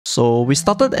So we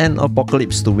started an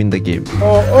apocalypse to win the game.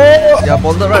 Yeah,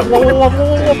 bonded, right?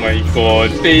 Oh my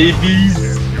god,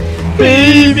 babies!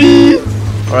 Babies!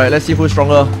 Alright, let's see who's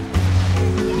stronger.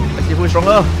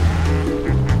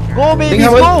 Go, babies,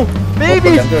 go!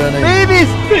 Babies!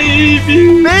 Babies!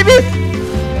 Babies! Babies!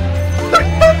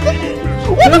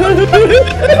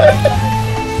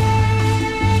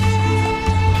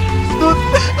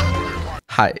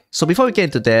 Hi, so before we get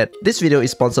into that, this video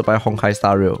is sponsored by Honkai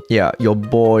Star Rail. Yeah, your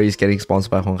boy is getting sponsored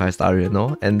by Honkai Star Rail,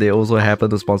 no? And they also happen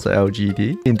to sponsor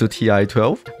LGD into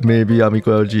TI12. Maybe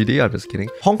Amico LGD, I'm just kidding.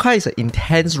 Honkai is an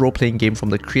intense role-playing game from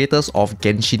the creators of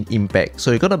Genshin Impact.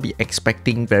 So you're gonna be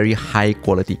expecting very high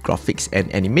quality graphics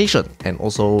and animation. And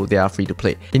also, they are free to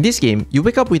play. In this game, you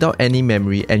wake up without any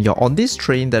memory and you're on this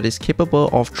train that is capable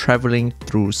of traveling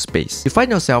through space. You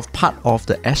find yourself part of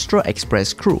the Astra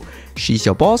Express crew. She's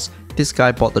your boss. This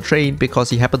guy bought the train because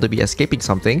he happened to be escaping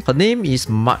something. Her name is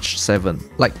March 7,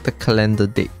 like the calendar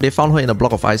date. They found her in a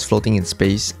block of ice floating in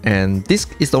space, and this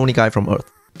is the only guy from Earth.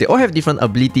 They all have different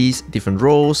abilities, different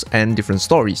roles, and different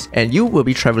stories, and you will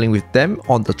be traveling with them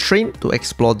on the train to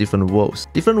explore different worlds.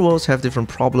 Different worlds have different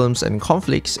problems and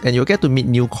conflicts, and you'll get to meet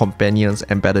new companions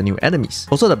and battle new enemies.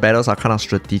 Also, the battles are kind of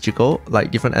strategical, like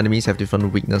different enemies have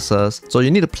different weaknesses, so you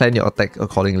need to plan your attack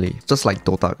accordingly, just like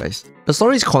Dota, guys. The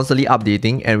story is constantly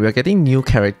updating, and we're getting new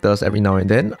characters every now and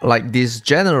then, like this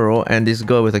general and this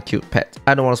girl with a cute pet.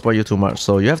 I don't want to spoil you too much,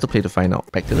 so you have to play to find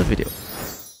out. Back to the video.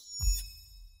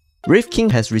 Wraithking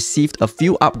has received a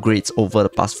few upgrades over the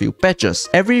past few patches.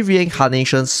 Every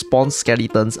reincarnation spawns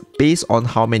skeletons based on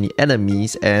how many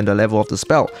enemies and the level of the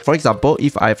spell. For example,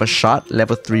 if I have a shard,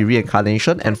 level 3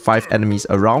 reincarnation and 5 enemies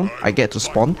around, I get to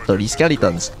spawn 30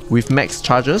 skeletons. With max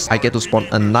charges, I get to spawn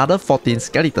another 14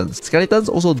 skeletons. Skeletons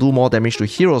also do more damage to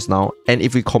heroes now, and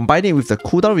if we combine it with the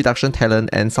cooldown reduction talent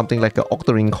and something like an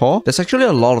Octarine core, there's actually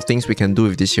a lot of things we can do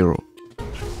with this hero.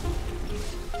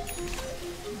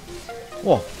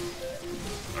 Whoa.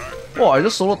 Oh, I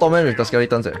just solo torment with the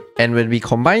skeletons eh. And when we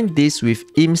combine this with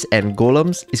imps and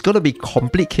golems, it's gonna be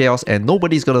complete chaos and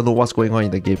nobody's gonna know what's going on in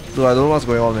the game. Dude, I don't know what's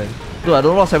going on, man. Dude, I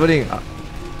don't know what's happening. I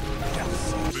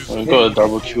got a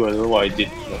double kill, I don't know what I did.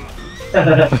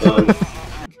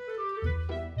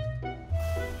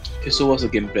 Okay, so what's the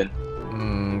game plan?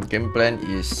 Game plan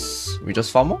is we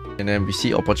just farm more, and then we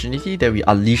see opportunity, then we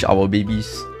unleash our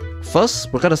babies.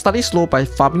 First, we're gonna start it slow by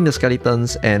farming the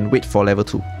skeletons and wait for level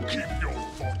 2.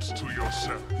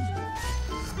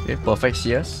 Okay, perfect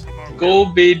CS. Go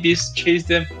babies, chase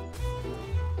them.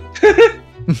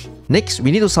 Next, we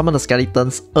need to summon the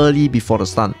skeletons early before the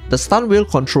stun. The stun will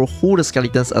control who the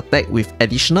skeletons attack with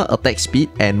additional attack speed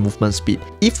and movement speed.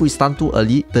 If we stun too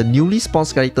early, the newly spawned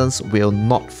skeletons will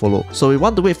not follow. So we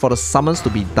want to wait for the summons to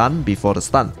be done before the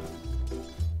stun.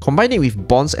 Combine it with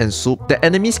bonds and soup, the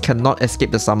enemies cannot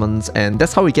escape the summons, and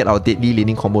that's how we get our deadly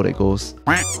laning combo that goes.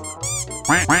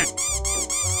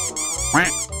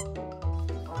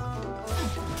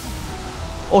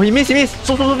 Oh, he missed,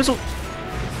 So.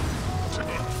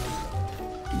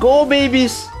 Go,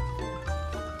 babies!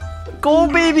 Go,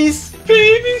 babies!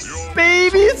 Babies!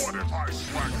 Babies!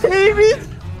 Babies!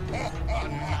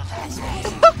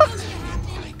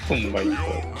 Oh my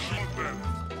god.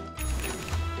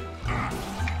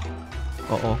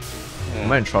 Uh-oh.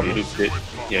 Am I in trouble? You look dead.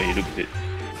 Yeah, you look dead.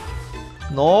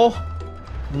 No!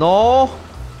 No!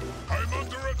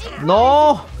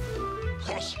 No!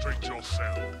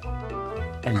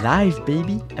 Alive,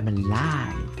 baby. I'm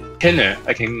alive.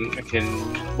 I can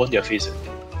burn their face.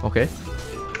 Okay.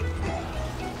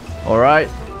 Alright.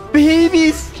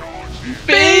 Babies!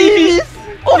 Babies!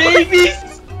 Oh Babies!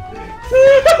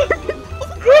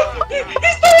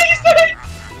 He's dying!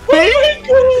 Oh my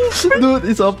god! Dude,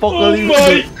 it's apocalypse. Oh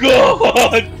my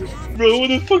god! Bro, what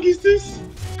the fuck is this?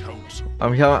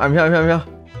 I'm here.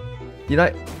 He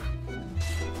died.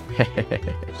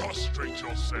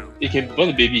 You can burn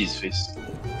the baby's face.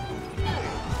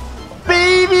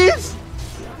 Babies!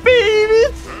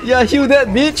 Babies! Yeah, heal that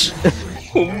bitch!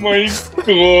 Oh my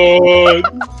god!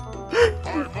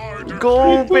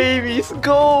 Go, babies,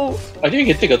 go! I think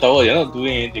we can take a tower, they're not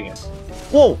doing anything.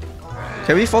 Whoa!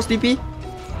 Can we force TP?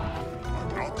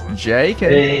 Jay, can...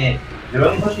 Hey, you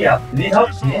want to push me up? You need help?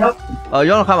 You need help?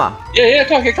 You wanna come? Yeah,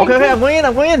 come. Okay, I'm going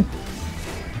in.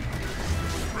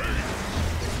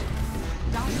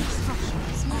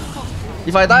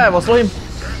 If I die, I will slow him.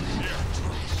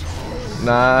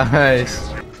 Nice.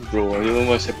 Bro, I don't know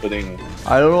what's happening.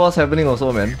 I don't know what's happening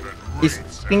also, man. It's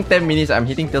in 10 minutes, I'm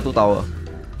hitting tier 2 tower.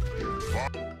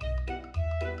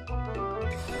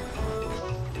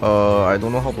 I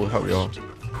don't know how to help y'all.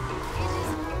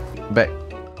 Back.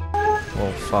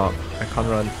 Oh fuck, I can't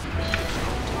run.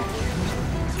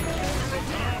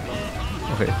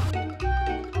 Okay.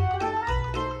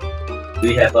 Do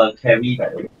we have a carry by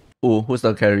the way? Oh, who's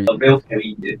the carry? A real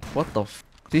carry is it? What the f?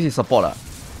 This is support ah?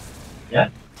 Yeah.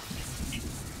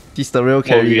 This is the real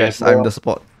carry, yeah, guys. I'm the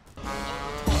support.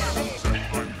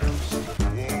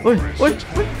 Oi, oi,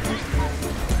 oi.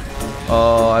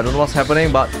 I don't know what's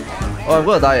happening, but oh, I'm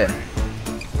gonna die.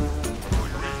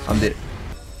 I'm dead.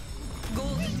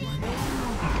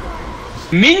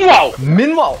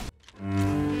 Meanwhile,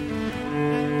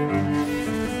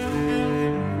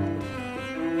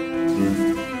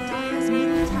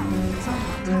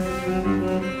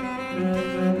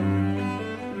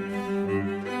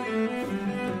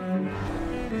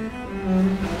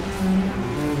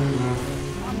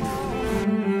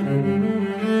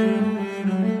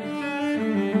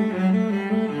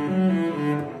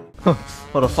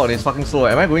 What the fuck, it's fucking slow.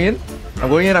 Am I going in? I'm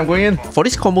going in. For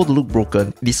this combo to look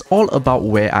broken, it is all about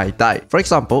where I die. For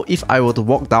example, if I were to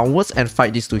walk downwards and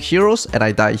fight these two heroes and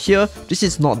I die here, this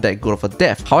is not that good of a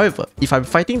death. However, if I'm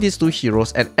fighting these two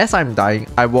heroes and as I'm dying,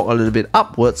 I walk a little bit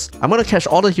upwards, I'm gonna catch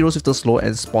all the heroes with the slow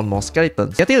and spawn more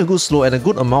skeletons. Getting a good slow and a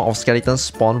good amount of skeletons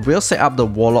spawn will set up the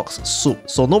Warlock's soup,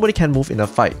 so nobody can move in a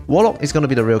fight. Warlock is gonna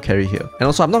be the real carry here. And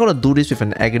also, I'm not gonna do this with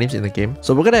an Aghanim in the game,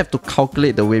 so we're gonna have to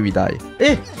calculate the way we die.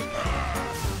 Eh!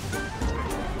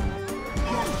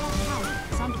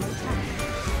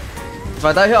 If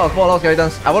I die here, I'll spawn a lot of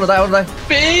skeletons. I wanna die.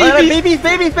 baby,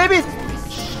 Babies!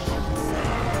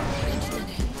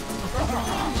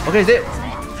 Okay, is it?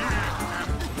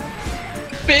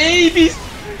 babies.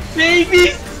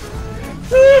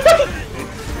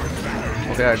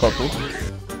 Okay, I got two.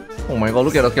 Oh my god,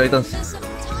 look at the skeletons.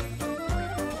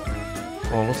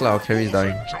 Oh, looks like our carry is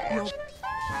dying.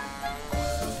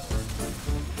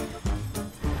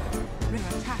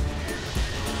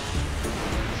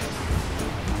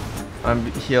 I'm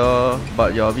here,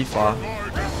 but you're a bit far.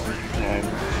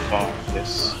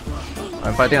 Yes.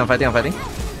 I'm fighting. I'm going.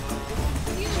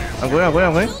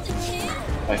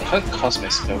 I can't cast my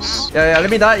spells. Yeah, let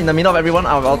me die in the middle of everyone.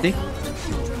 I'll ulti.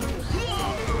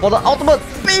 For the ultimate,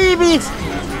 babies!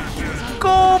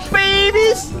 Go,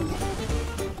 babies!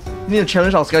 Need to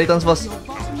challenge our skeletons first.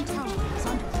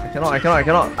 I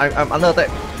cannot. I'm under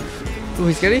attack. Dude,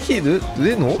 he's getting hit, dude. Do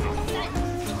they know?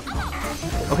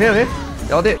 Okay.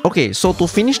 Okay, so to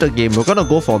finish the game, we're gonna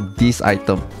go for this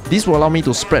item. This will allow me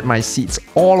to spread my seeds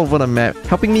all over the map,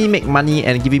 helping me make money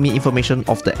and giving me information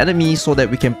of the enemy so that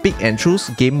we can pick and choose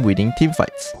game-winning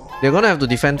teamfights. They're gonna have to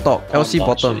defend top, LC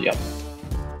bottom. Yep.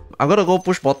 I'm gonna go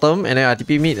push bottom and then I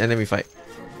TP mid and then we fight.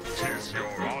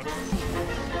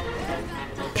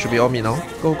 Should be all mid now.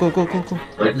 Go.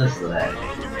 我真的死了欸。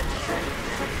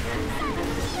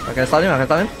 I can stun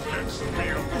him.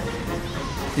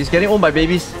 He's getting owned by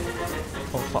babies.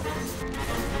 Oh fuck.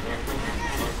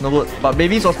 No good. But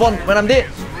babies will spawn when I'm dead.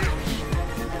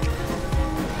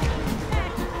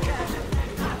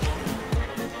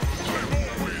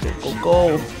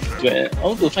 Go. I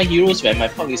want to find heroes when my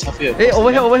pug is halfway across. Hey,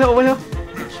 over here.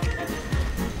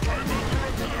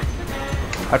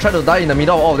 I tried to die in the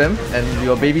middle of all of them and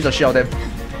your babies are shit out of them.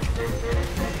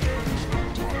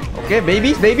 Okay,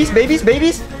 babies.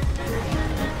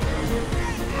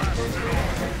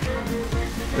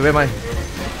 Where am I?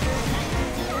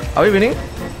 Are we winning?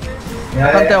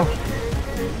 I can't tell.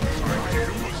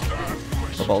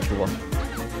 About to.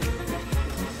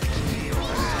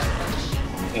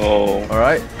 Oh.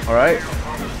 Alright.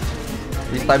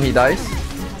 This time he dies.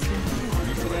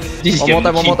 This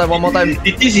One more time.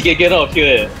 This he can get out of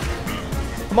here.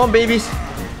 Come on, babies.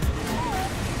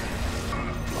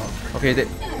 Okay, dead.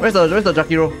 Where's the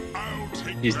Jakiro?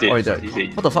 He's dead. Oh, he died. He's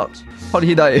dead. What the fuck? How did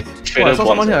he die? Oh, I saw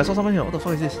someone bonds. here. What the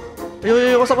fuck is this?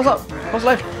 Yo, what's up? How's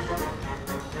life?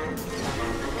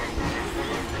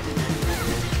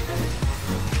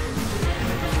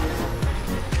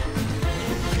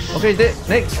 Okay, he's dead.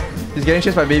 Next. He's getting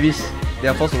chased by babies. They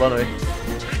are forced to run away.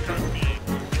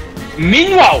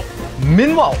 Meanwhile,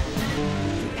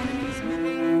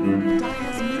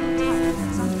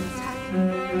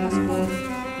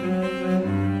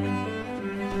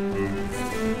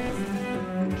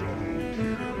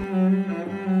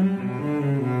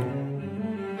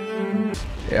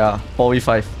 yeah,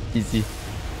 4v5. Easy.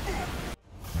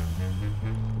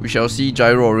 We shall see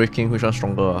Gyro or Wraithking which one's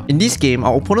stronger. In this game,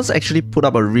 our opponents actually put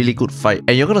up a really good fight,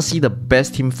 and you're gonna see the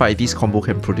best team fight this combo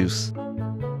can produce.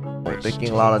 Oh, taking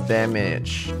a lot of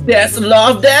damage. That's a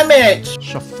lot of damage!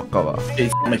 Shut the fuck up.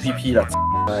 Okay, my PP lah.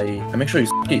 I make sure you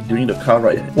skate during the car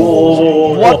ride.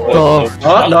 What the?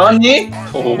 Huh? Nani?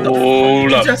 hold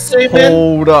up. Just say, man.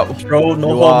 Hold up. Bro, no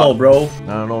You homo, bro.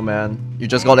 I don't know, man. You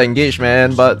just got engaged,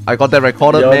 man. But I got that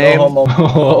recorded, man.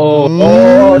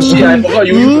 Oh, shit! I forgot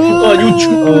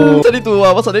you. Send it to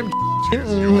what's her name?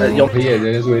 Your player,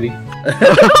 they're just waiting.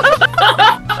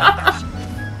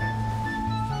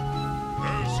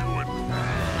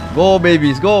 Go,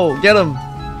 babies, go, get them.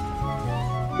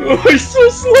 Oh, he's so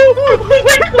slow.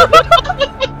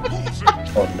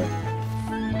 Oh no.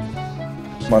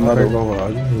 Mana ada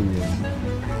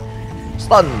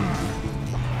Stun.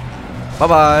 Bye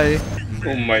bye.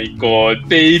 Oh my god,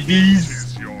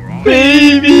 babies.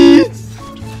 Babies.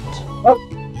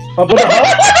 apa dah?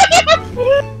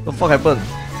 What the fuck happened?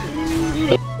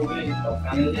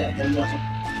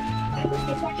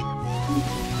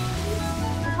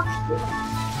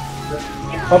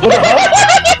 Apa dah?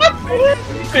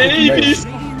 Babies.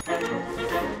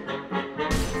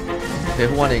 Okay,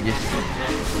 who won it again?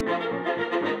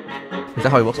 Is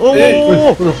that how it works? Oh! Hey,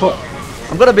 what the fuck?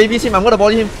 I'm gonna babysit him, I'm gonna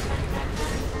body him.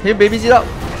 Hey, babysit up.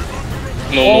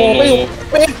 No.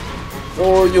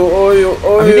 Oh yo.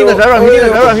 I'm hitting the gyro,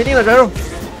 I'm hitting the gyro.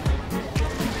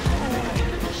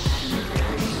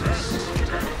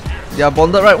 They are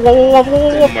bonded, right? Whoa.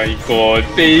 Oh my god,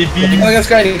 babies. Can't get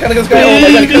sky.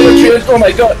 Oh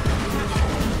my god.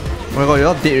 Oh my god,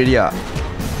 you're not dead already, ah.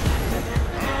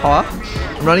 How, ah?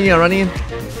 I'm running in.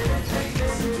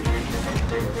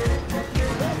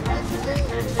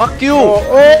 Fuck you!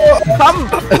 Come!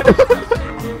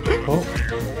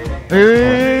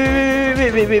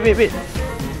 Wait.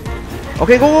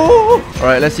 Okay, go!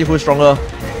 Alright, let's see who's stronger.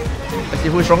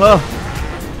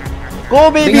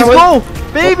 Go, babies, go!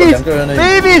 Babies!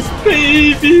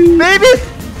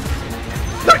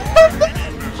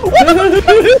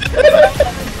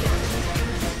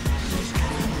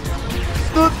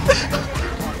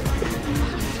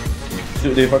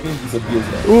 Dude, they fucking disappeared.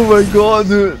 Oh my god,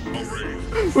 dude.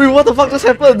 Wait, what the fuck just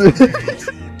happened?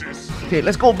 Okay,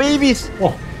 let's go, babies!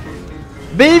 Oh.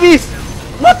 Babies!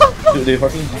 What the fuck? Dude, they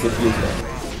fucking disappeared.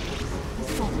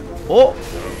 Oh!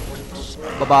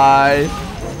 Bye-bye.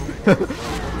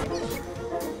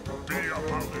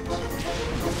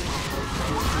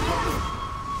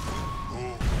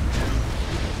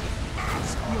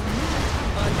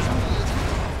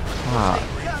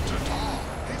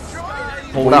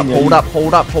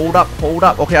 Hold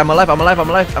up. Okay, I'm alive.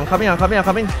 I'm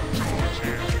coming.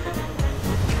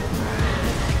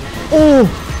 Oh!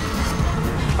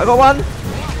 I got one.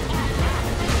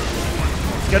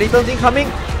 Skeleton's incoming.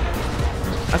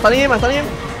 I'm stunning him.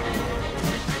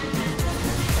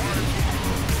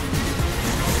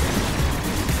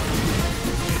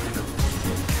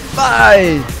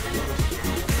 Bye!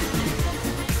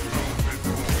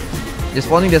 They're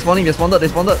spawned.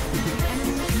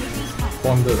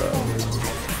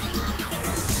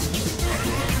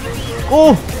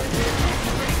 Oh!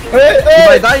 If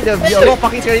I die, there'll be a lot of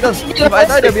fucking skeletons.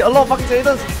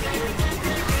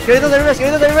 Skeletons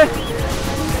everywhere.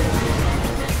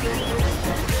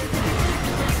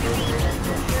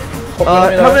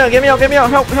 Help me out, get me out,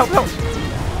 help.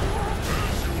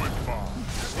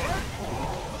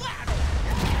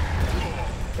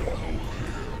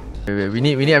 Wait, we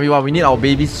need everyone, we need our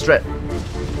baby strat.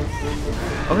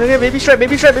 Okay, baby strat.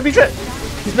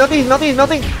 He's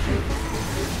melting.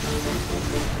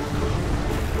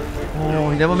 Oh,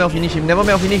 he never melt finish, he melt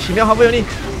halfway only.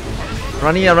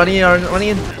 Running in.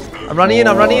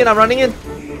 I'm running in.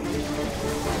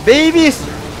 Babies!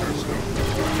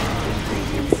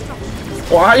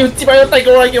 哇！要接埋個第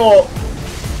個嚟嘅我。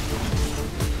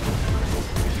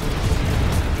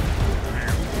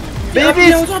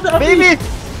Babies!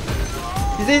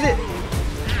 Easy.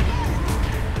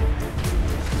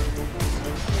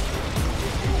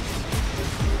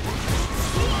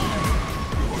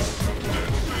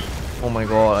 Oh my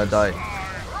god, I died.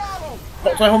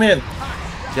 在後面。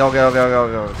Get out.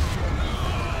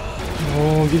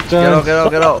 Oh,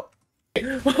 Get out.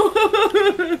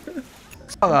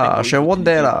 Ah, should have won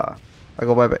there lah. I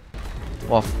go back.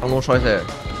 Wow, no choice eh.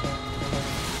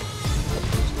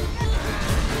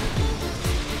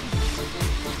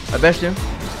 I bashed him.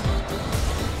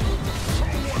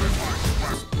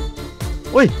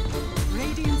 Wait!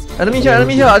 Enemy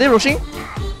here. Are they rushing?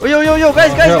 Oh, yo,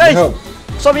 guys!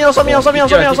 Stop me out.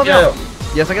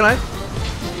 Yeah, second line.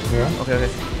 Yeah. Okay.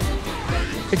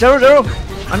 Hey, Gyro.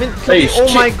 I mean, oh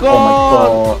my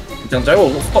god! 人仔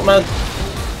喎 ，stop man！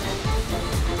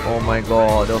 Oh my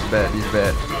god, that was bad. This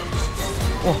bad.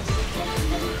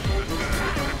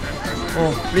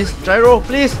 Oh, please, Gyro,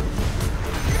 please.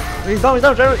 He's down,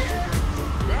 Gyro.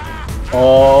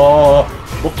 哦，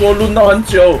我過亂到很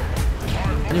久。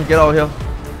I need to get out of here.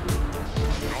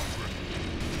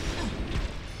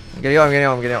 I'm getting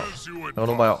out.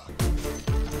 No buy out.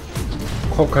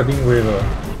 靠肯定会了。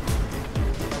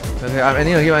 Okay, I'm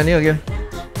ending a game.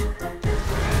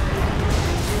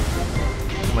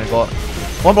 Oh my god.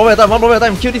 One problem at a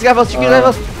time. Kill this guy first. Kill this guy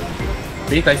first.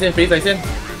 肥仔先，肥仔先。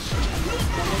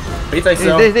肥仔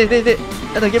先。End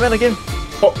the game.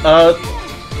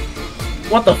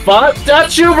 What the fuck?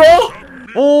 That's you, bro!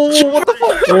 Oh, what the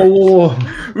fuck? Oh,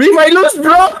 We might lose,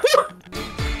 bro!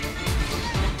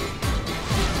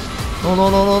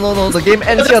 No. The game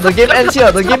ends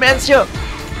here.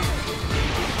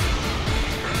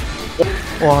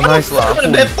 Oh, nice lah.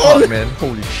 Holy fuck, man.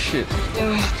 Holy shit.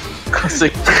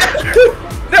 Classic.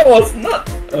 That was not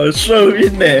a show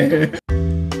in there.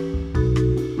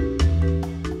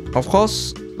 Of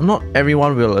course, not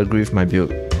everyone will agree with my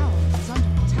build.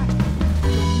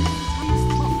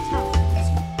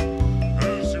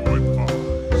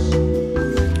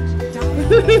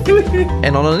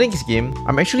 And on the next game,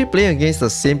 I'm actually playing against the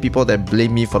same people that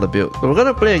blame me for the build. So we're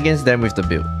gonna play against them with the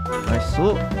build. Nice.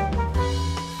 So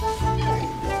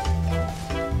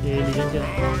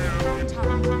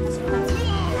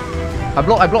I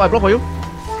block for you.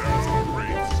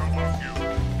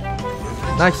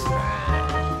 Nice.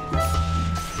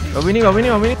 We're winning.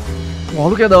 Wow,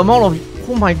 look at the amount of...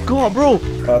 Oh my god, bro.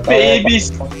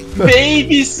 Babies!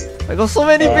 Babies! I got so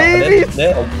many babies.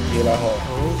 Then okay lah, ho.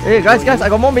 Hey guys, I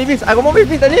got more babies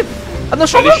than him. I'm not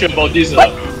sure. Are you sure about this?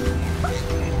 Running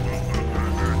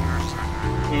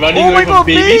Oh away my from god,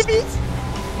 babies?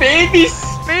 babies!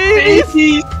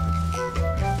 Babies!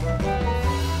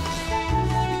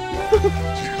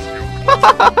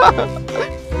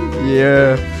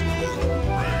 Yeah.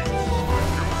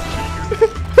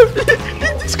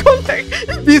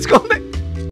 Disconnect.